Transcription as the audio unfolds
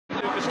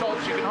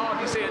Stoltz. You can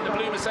hardly see it. The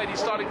blue Mercedes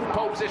starting from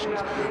pole positions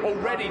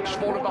already, just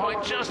falling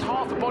behind, just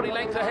half a body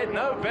length ahead.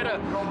 No, better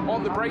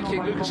on the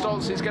braking. Lucas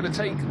Stoltz is going to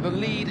take the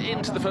lead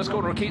into the first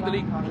corner or keep the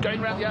lead.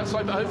 Going around the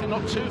outside, but hopefully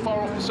not too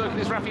far off the circuit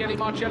is Raffaele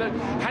Marcello.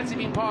 Has he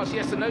been passed?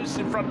 Yes, the nose is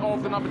in front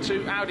of the number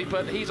 2 Audi,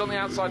 but he's on the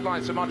outside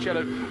line, so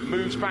Marcello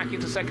moves back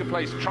into second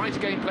place, trying to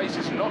gain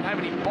places, not have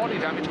any body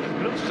damage.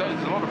 Looks as though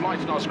there's a lot of light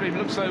on our screen.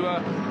 Looks as though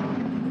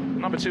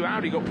number 2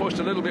 Audi got pushed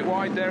a little bit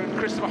wide there, and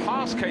Christopher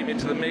Haas came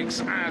into the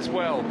mix as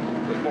well.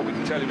 But what we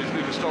can tell you is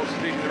Lucas Stoltz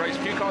is leading the race. A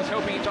few cars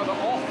helping each other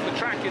off the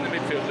track in the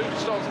midfield.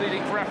 Lucas Stoltz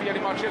leading for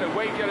Raffaele Marcello.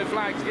 Wave yellow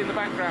flags in the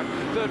background.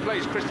 3rd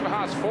place, Christopher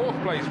Haas.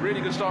 4th place,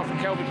 really good start from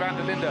Kelvin van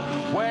der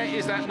Linde. Where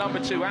is that number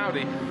 2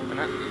 Audi?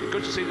 And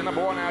good to see the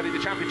number 1 Audi, the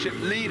championship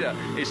leader,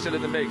 is still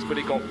in the mix, but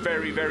it got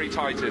very, very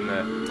tight in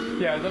there.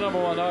 Yeah, the number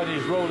 1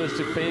 Audi's role is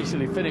to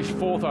basically finish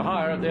 4th or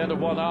higher at the end of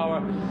 1 hour,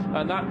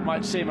 and that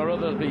might seem a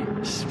relatively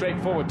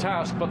straightforward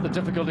task, but the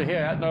difficulty here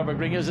at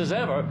Nürburgring is, as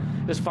ever,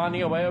 is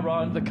finding a way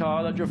around the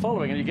car that you're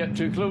following, and you get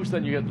too close,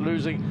 then you get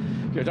losing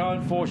your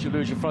downforce, you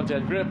lose your front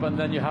end grip, and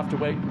then you have to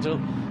wait until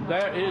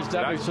there is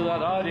damage to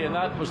that Audi, and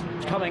that was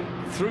coming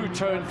through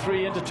turn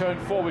 3 into turn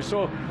 4. We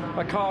saw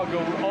a car go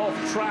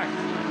off track,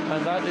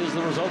 and that is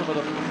the result of it,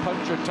 a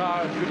punctured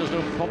tyre, and goodness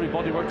knows, probably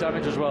bodywork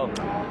damage as well.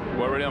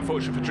 Well, really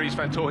unfortunate for Dries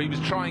van Tor. He was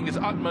trying his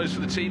utmost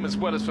for the team as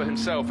well as for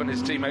himself, and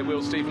his teammate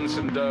Will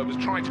Stevenson was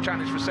trying to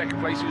challenge for second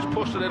place. He was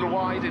pushed a little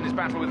wide in his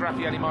battle with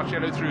Raffaele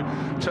Marcello through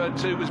turn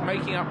 2, was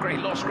making up ground.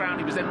 He lost ground.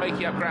 He was then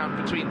making up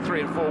ground between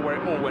 3 and 4 where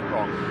it all went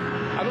wrong.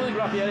 I don't think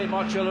Raffaele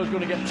Marcello is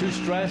going to get too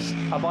stressed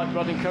about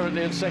running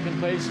currently in second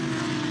place,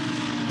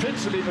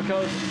 principally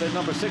because the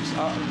number 6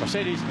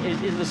 Mercedes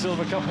is in the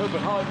Silver Cup. Hubert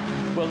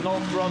Haupt will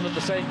not run at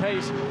the same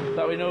pace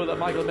that we know that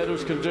Michael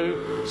Meadows can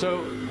do. So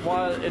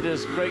while it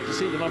is great to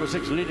see the number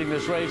 6 leading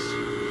this race,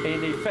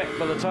 in effect,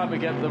 by the time we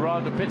get the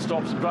round of pit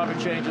stops and driver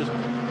changes,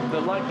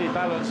 the likely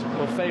balance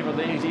will favour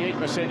the 88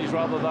 Mercedes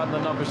rather than the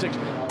number 6.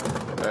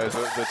 There's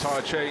the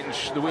tyre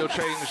change, the wheel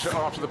change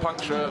after the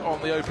puncture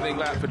on the opening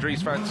lap for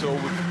Dries van Tor.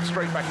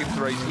 Straight back into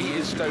the race. He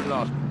is stone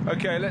last.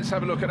 Okay, let's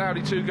have a look at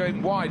Audi 2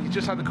 going wide. He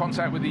just had the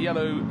contact with the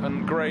yellow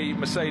and grey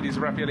Mercedes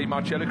of Raffaele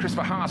Marcello.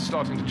 Christopher Haas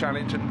starting to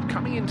challenge and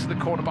coming into the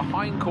corner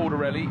behind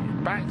Cordarelli,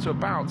 back to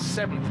about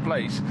 7th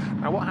place.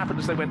 Now, what happened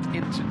as they went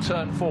into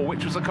turn 4,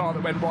 which was the car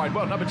that went wide?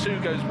 Well, number 2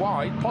 goes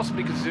wide,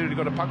 possibly because he's already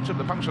got a puncture,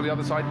 the puncture on the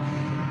other side.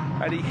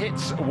 And he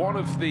hits one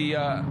of the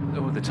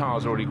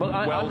tyres already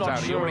well down.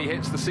 Sure. He already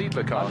hits the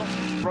Seidler car.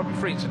 Robin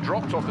Freets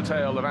dropped off the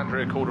tail of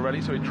Andrea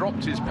Cordarelli, so he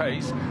dropped his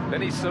pace.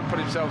 Then he put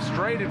himself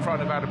straight in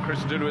front of Adam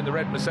Christodoulou in the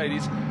red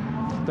Mercedes.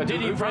 Did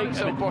he brake?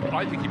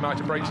 I think he might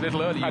have braked a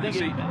little early. I think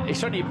he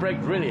certainly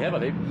braked really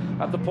heavily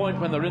at the point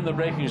when they're in the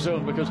braking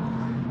zone, because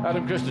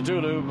Adam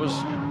Christodoulou was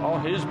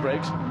on his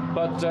brakes.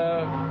 But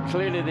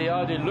clearly the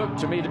Audi looked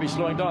to me to be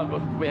slowing down,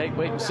 but we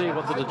wait and see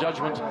what the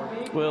judgment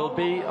will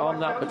be on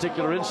that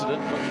particular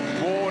incident.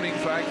 Warning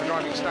flag for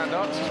driving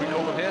stand-ups, as we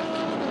call them here.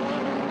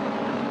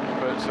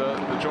 But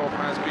the job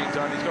has been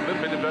done. He's got a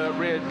little bit of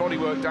rear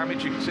bodywork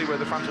damage. You can see where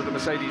the front of the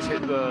Mercedes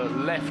hit the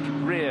left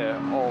rear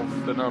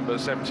of the number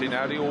 17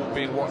 Audi, all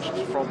being watched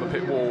from the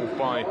pit wall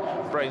by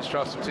Brains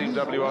Trust and Team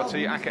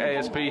WRT. ACA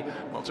ASP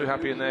not too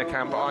happy in their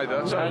camp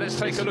either. So let's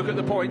take a look at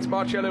the points.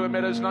 Marcello and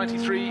Meadows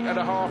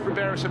 93.5,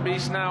 Riberas and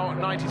Meese now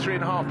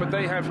 93.5, but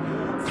they have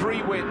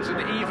 3 wins, and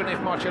even if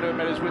Marcello and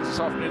Meadows wins this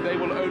afternoon, they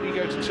will only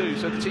go to 2.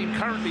 So the team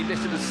currently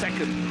listed as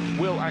second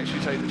will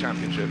actually take the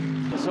championship.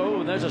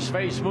 So there's a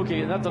very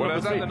smoky, and that's the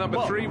number 3. The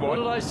number 3 one. What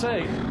did I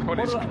say? Well,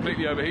 it's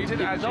completely overheated,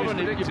 as you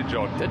predicted,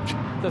 John.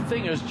 The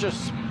thing is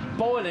just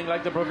boiling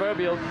like the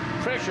proverbial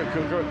pressure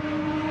cooker,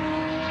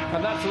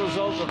 and that's the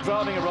result of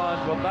driving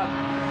around with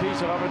that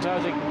piece of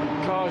advertising.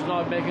 Cars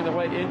now making their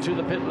way into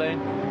the pit lane.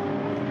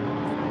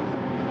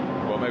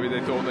 Well, maybe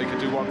they thought they could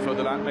do one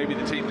further lap. Maybe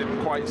the team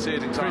didn't quite see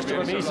it in time.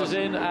 Christopher Meese is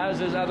in,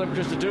 as is Adam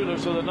Christodoulou.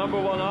 So the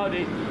number 1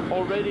 Audi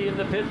already in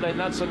the pit lane.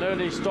 That's an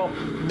early stop.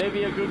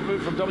 Maybe a good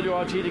move from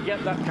WRT to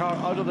get that car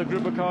out of the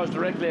group of cars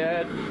directly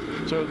ahead.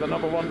 So the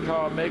number 1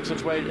 car makes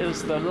its way.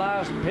 It's the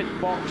last pit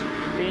box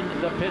in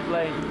the pit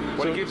lane.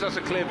 Well, it gives us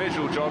a clear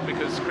visual, John,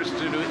 because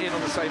Christodoulou in on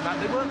the same lap.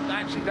 They weren't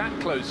actually that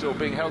close, or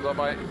being held up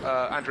by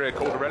Andrea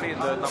Cordarelli in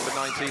the number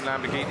 19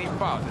 Lamborghini,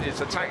 but it's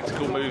a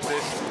tactical move,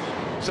 this.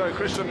 So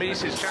Christopher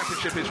Meese's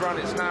championship is run.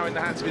 It's now in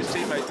the hands of his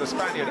teammate, the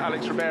Spaniard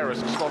Alex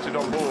Riberas, slotted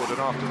on board. And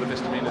after the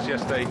misdemeanors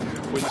yesterday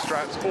with the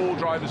straps, all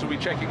drivers will be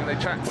checking, and they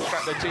strap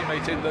their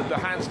teammate in. The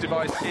hands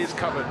device is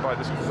covered by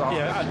the staff.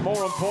 Yeah, and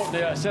more importantly,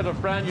 a set of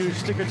brand new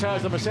sticker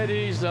tires. The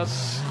Mercedes, that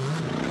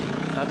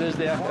is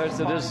the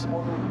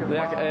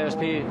ASP.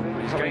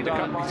 He's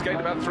gained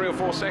about 3 or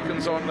 4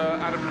 seconds on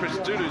Adam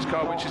Christodoulou's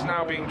car, which is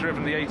now being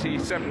driven, the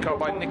 87 car,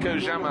 by Nico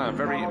Jamin,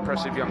 very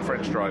impressive young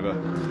French driver.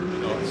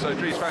 So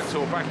Dries van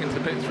Tor back into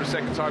the pits for a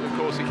second time. Of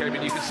course, he came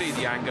in. You can see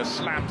the anger,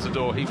 slams the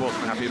door. He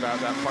wasn't happy about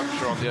that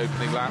puncture on the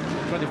opening lap.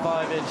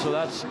 25 in, so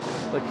that's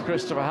the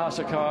Christopher Haas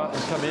car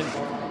has come in.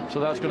 So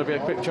that's going to be a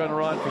quick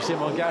turnaround for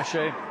Simon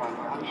Gachet.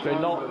 They're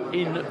not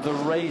in the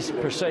race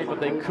per se,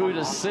 but they could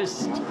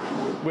assist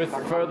with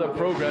further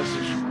progress.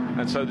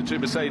 And so the two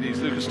Mercedes,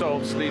 Lucas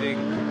Stoltz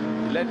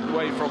led the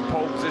way from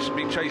pole position,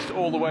 being chased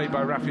all the way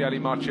by Raffaele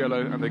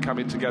Marciello, and they come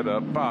in together.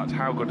 But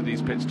how good are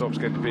these pit stops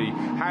going to be?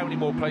 How many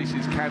more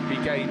places can be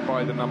gained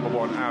by the number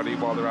one Audi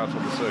while they're out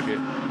on the circuit?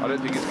 I don't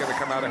think it's going to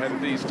come out ahead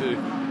of these two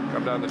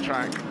come down the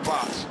track,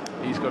 but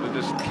he's got to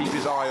just keep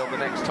his eye on the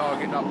next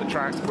target up the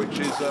track, which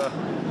is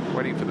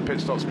waiting for the pit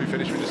stops to be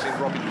finished. We've just seen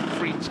Robin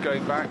Frietz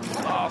going back.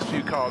 Last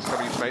few cars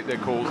coming to make their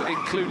calls,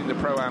 including the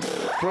Pro-Am.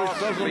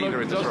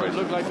 Doesn't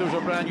look like those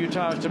are brand new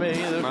tyres to me.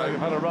 They look like they've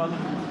had a run.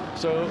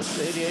 So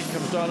the 88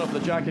 comes down off the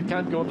jacket,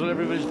 can't go until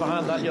everybody's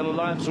behind that yellow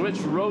line, so it's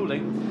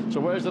rolling.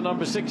 So where's the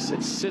number 6?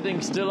 It's sitting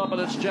still up on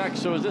its jack.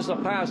 So is this a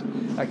pass?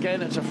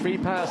 Again, it's a free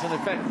pass in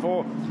effect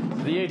for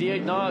the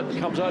 88. Now it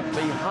comes out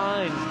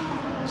behind.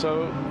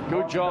 So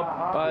good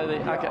job by the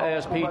ACA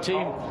ASP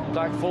team.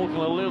 Black Falcon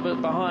a little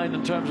bit behind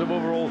in terms of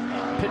overall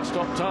pit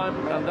stop time,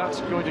 and that's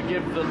going to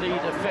give the lead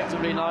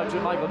effectively now to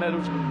Michael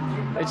Meadows.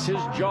 It's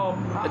his job,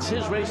 it's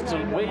his race to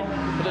win,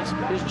 but it's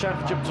his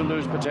championship to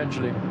lose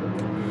potentially.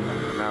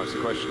 And now it's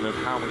a question of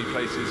how many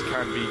places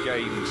can be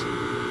gained.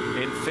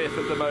 In 5th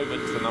at the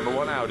moment, the number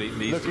one Audi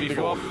needs to be 4th.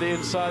 Go off the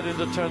inside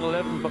into turn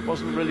 11, but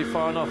wasn't really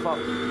far enough up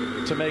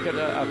to make it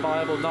a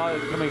viable. Now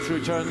coming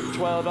through turn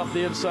 12 up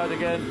the inside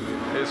again.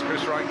 Here's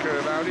Chris Reinker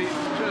of Audi,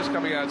 just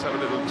coming out to have a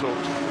little talk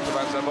to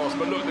Van Zandt Bos.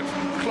 But look, the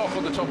clock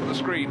on the top of the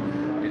screen,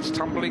 it's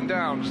tumbling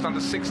down, just under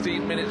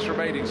 16 minutes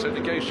remaining, so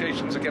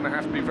negotiations are going to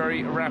have to be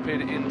very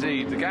rapid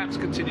indeed. The gaps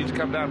continue to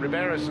come down.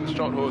 Riberas and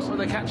Stotthorst, well,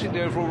 they're catching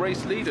the overall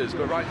race leaders,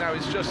 but right now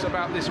it's just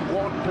about this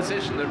one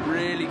position that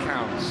really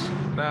counts.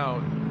 Now,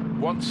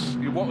 what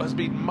has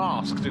been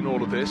masked in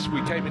all of this,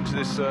 we came into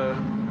this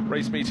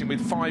race meeting with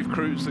 5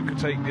 crews that could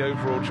take the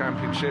overall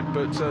championship,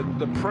 but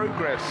the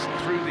progress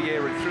through the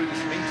year and through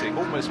this meeting,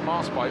 almost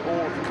masked by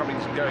all of the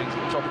comings and goings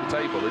at the top of the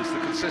table, is the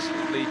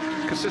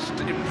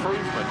consistent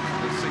improvement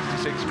of the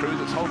 66 crew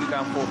that's holding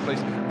down 4th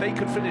place. They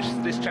could finish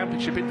this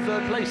championship in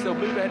 3rd place. They'll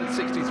move ahead of the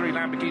 63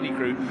 Lamborghini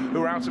crew,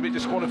 who are out of it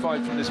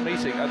disqualified from this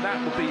meeting, and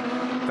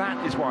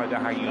that is why they're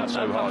hanging on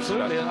so hard to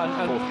that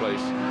 4th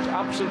place.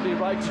 Absolutely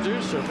right to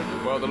do so.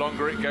 Well, the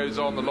longer it goes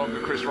on, the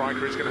longer Chris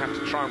Reinker is going to have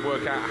to try and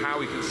work out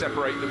how he can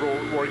separate the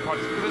warring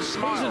parties with a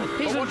smile.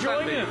 He's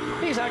enjoying it.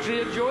 He's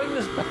actually enjoying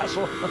this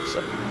battle.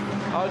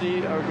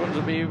 Audi are going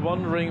to be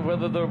wondering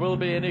whether there will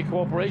be any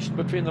cooperation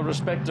between the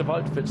respective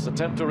outfits, the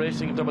Tempter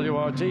Racing and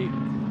WRT.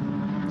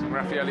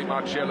 Raffaele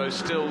Marciello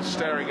still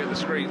staring at the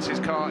screens. His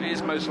car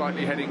is most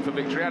likely heading for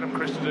victory. Adam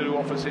Christodoulou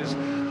offers his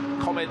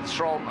comments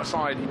from a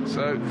side.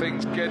 So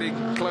things getting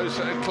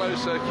closer and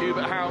closer.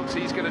 Hubert Hounds,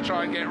 he's going to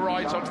try and get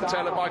right onto the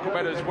tail of Michael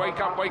Meadows. Wake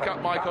up,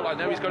 Michael. I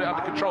know he's got it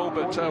under control,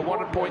 but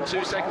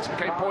 1.2 seconds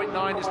became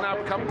 0.9, it's now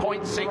become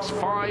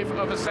 0.65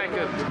 of a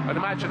second. And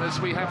imagine, as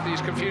we have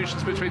these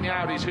confusions between the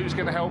Audis, who's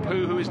going to help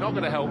who is not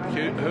going to help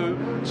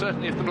who.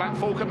 Certainly if the Black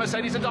Falcon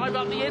Mercedes are dive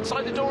up the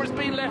inside, the door has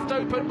been left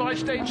open by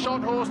Stein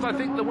Schotthorst. I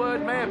think the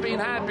word may have been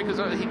had, because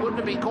he wouldn't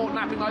have been caught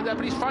napping like that,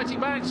 but he's fighting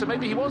back, so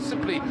maybe he was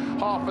simply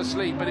half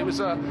asleep. But it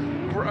was a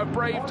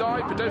brave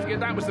dive, but don't forget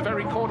that was the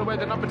very corner where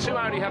the number 2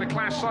 Audi had a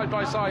clash side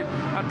by side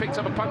and picked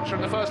up a puncture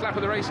in the first lap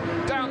of the race.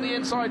 Down the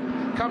inside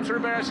comes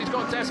Riberas. He's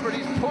got desperate,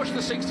 he's pushed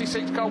the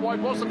 66 car wide.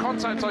 Was the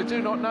contact? I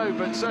do not know,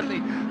 but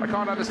certainly I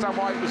can't understand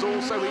why it was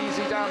all so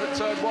easy down at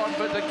turn 1.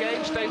 But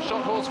again, Stein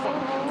Schotthorst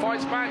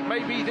fights back.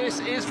 Maybe this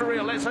is for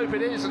real, let's hope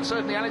it is. And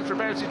certainly Alex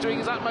Riberas is doing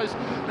his utmost.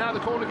 Now the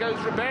corner goes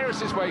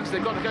Riberas' way, because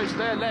they've got to go to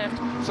their left,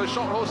 so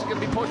Schotthorst is going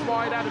to be pushed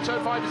wide out of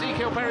turn 5.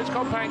 Ezekiel Perez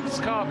compacts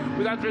his car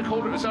with Andrea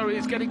Calder, so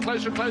he's getting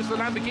closer and closer. The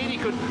Lamborghini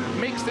could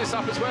mix this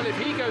up as well if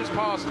he goes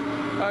past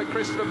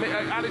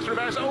Alex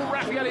Riberas. Oh,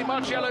 Raffaele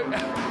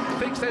Marciello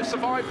thinks they've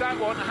survived that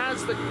one.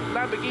 Has the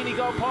Lamborghini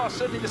gone past?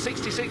 Certainly the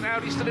 66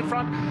 Audi still in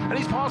front, and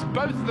he's passed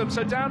both of them,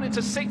 so down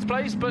into 6th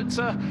place. But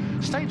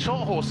Stein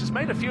Schotthorst has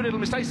made a few little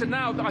mistakes, and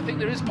now I think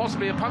there is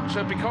possibly a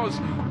puncture, because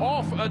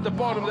off at the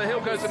bottom of the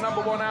hill goes the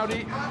number 1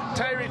 Audi.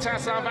 Thierry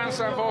Tassin, Van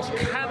Zandt Bos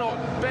cannot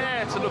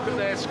bear to look at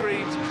their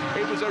screens.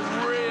 It was a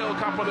real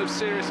couple of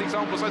serious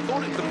examples. I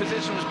thought the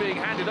position was being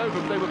handed over,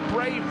 but they were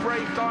brave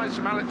dives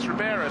from Alex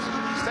Riberas.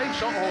 Stein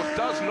Schotthorst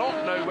does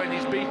not know when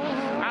he's beaten.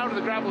 Out of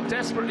the gravel,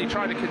 desperately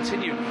trying to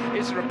continue.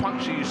 Is there a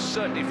puncture? You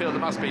certainly feel there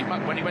must be.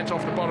 When he went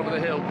off the bottom of the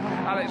hill,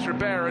 Alex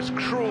Riberas,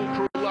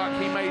 cruel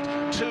luck, he made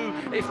 2,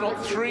 if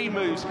not 3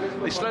 moves.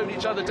 They slowed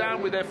each other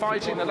down with their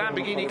fighting. The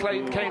Lamborghini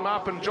came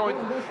up and joined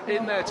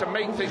in there to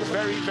make things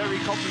very, very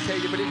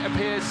complicated, but it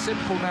appears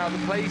simple now. The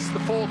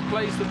 4th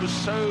place that was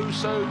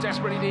so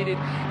desperately needed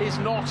is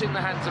not in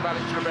the hands of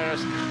Alex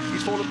Riberas.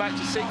 He's fallen back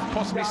to 6th,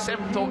 possibly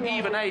 7th or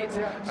even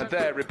 8th. And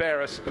there,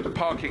 Riberas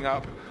parking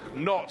up,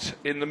 not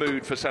in the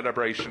mood for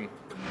celebration.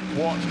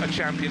 What a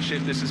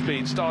championship this has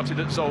been. Started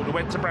at Zolder,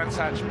 went to Brands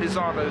Hatch,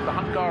 Misano. The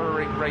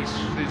Hungaroring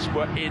races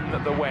were in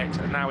the wet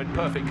and now in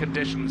perfect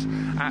conditions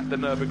at the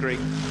Nürburgring.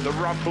 The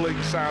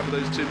rumbling sound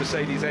of those 2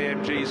 Mercedes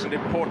AMGs, and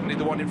importantly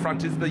the one in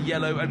front is the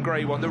yellow and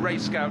grey one, the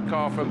Race Scout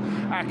car from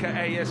ACA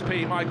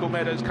ASP. Michael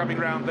Meadows coming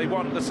round. They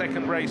won the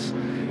 2nd race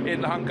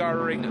in the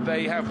Hungaroring.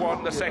 They have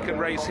won the 2nd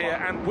race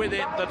here, and with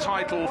it the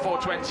title for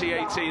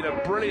 2018.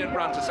 A brilliant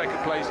run to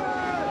 2nd place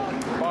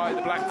by by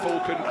the Black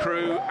Falcon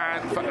crew,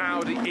 and for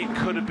Audi it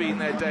could have been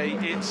their day.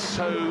 It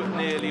so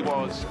nearly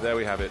was. There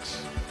we have it.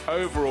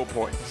 Overall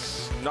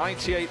points,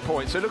 98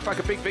 points. So it looked like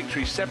a big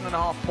victory,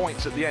 7.5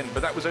 points at the end,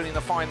 but that was only in the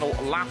final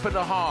lap and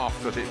a half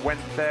that it went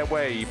their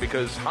way,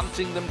 because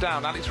hunting them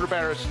down, Alex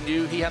Riberas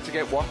knew he had to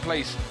get one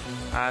place.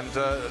 And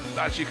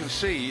as you can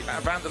see,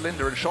 Van der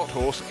Linde and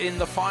Schothorst in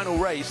the final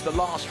race, the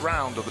last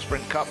round of the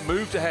Sprint Cup,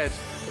 moved ahead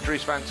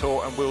Dries van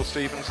Tor and Will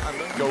Stevens, and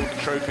the golden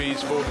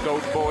trophies for the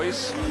Golden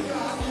Boys.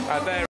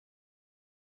 And there